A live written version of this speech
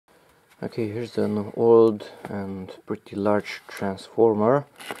Okay, here's an old and pretty large transformer,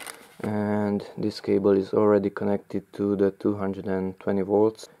 and this cable is already connected to the 220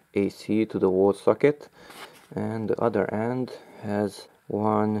 volts AC to the wall socket, and the other end has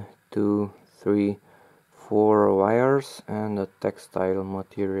 1, 2, 3, 4 wires and a textile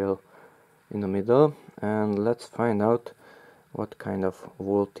material in the middle. And let's find out what kind of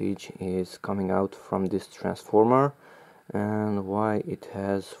voltage is coming out from this transformer and why it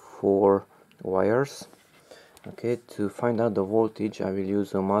has 4 wires. Okay, to find out the voltage I will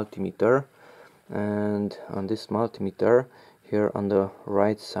use a multimeter, and on this multimeter here on the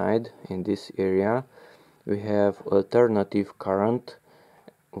right side in this area we have alternative current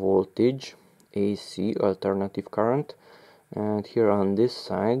voltage, AC alternative current, and here on this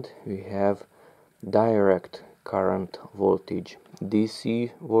side we have direct current voltage,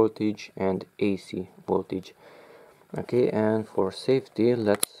 DC voltage and AC voltage. Okay, and for safety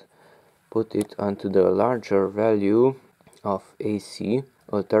let's put it onto the larger value of AC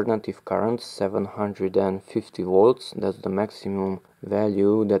alternative current, 750 volts. That's the maximum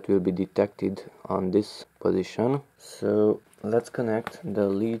value that will be detected on this position. So let's connect the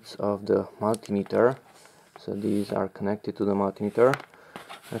leads of the multimeter. So these are connected to the multimeter.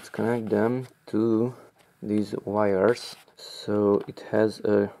 Let's connect them to these wires. So it has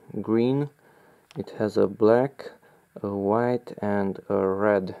a green, it has a black, a white and a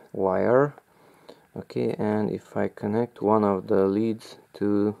red wire. Okay, and if I connect one of the leads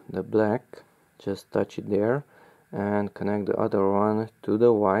to the black, just touch it there, and connect the other one to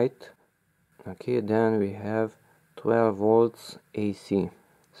the white, okay, then we have 12 volts AC.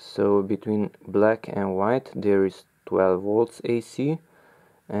 So between black and white there is 12 volts AC,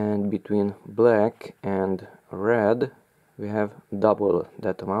 and between black and red we have double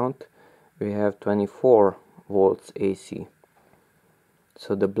that amount, we have 24 volts AC.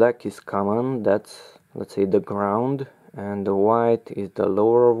 So the black is common, that's, let's say, the ground, and the white is the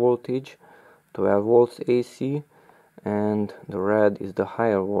lower voltage, 12 volts AC, and the red is the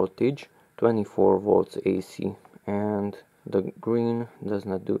higher voltage, 24 volts AC, and the green does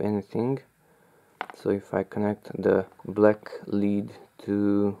not do anything. So if I connect the black lead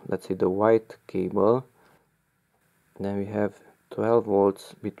to, let's say, the white cable, then we have 12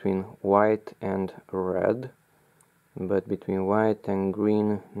 volts between white and red, but between white and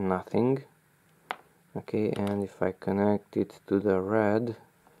green nothing. Okay, and if I connect it to the red,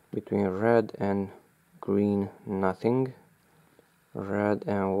 between red and green nothing, red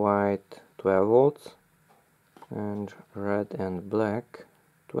and white 12 volts, and red and black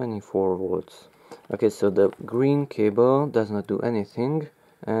 24 volts. Okay, so the green cable does not do anything,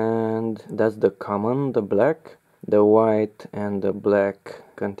 and that's the common, the black. The white and the black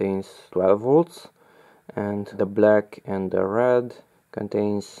contains 12 volts, and the black and the red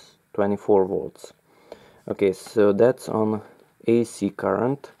contains 24 volts. Okay, so that's on AC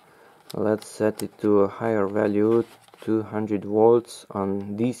current. Let's set it to a higher value, 200 volts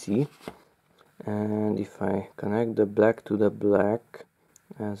on DC. And if I connect the black to the black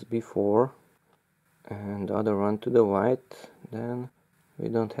as before and the other one to the white, then we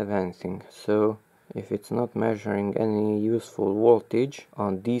don't have anything. So if it's not measuring any useful voltage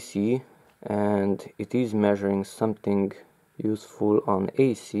on DC and it is measuring something useful on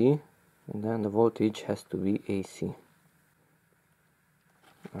AC, then the voltage has to be AC.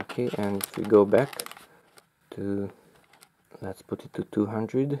 Okay, and if we go back to, let's put it to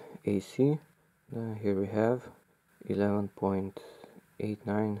 200 AC, then here we have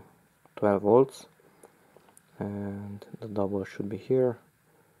 11.89, 12 volts, and the double should be here,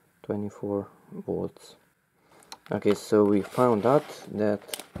 24 volts. Okay, so we found out that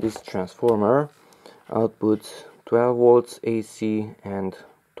this transformer outputs 12 volts AC and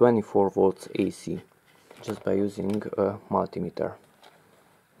 24 volts AC just by using a multimeter.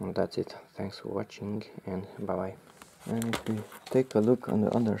 And that's it. Thanks for watching, and bye bye. And if we take a look on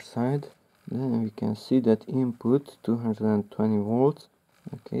the other side, then we can see that input 220 volts,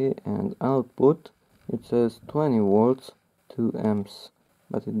 okay, and output it says 20 volts 2 amps,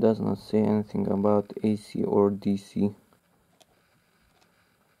 but it does not say anything about AC or DC.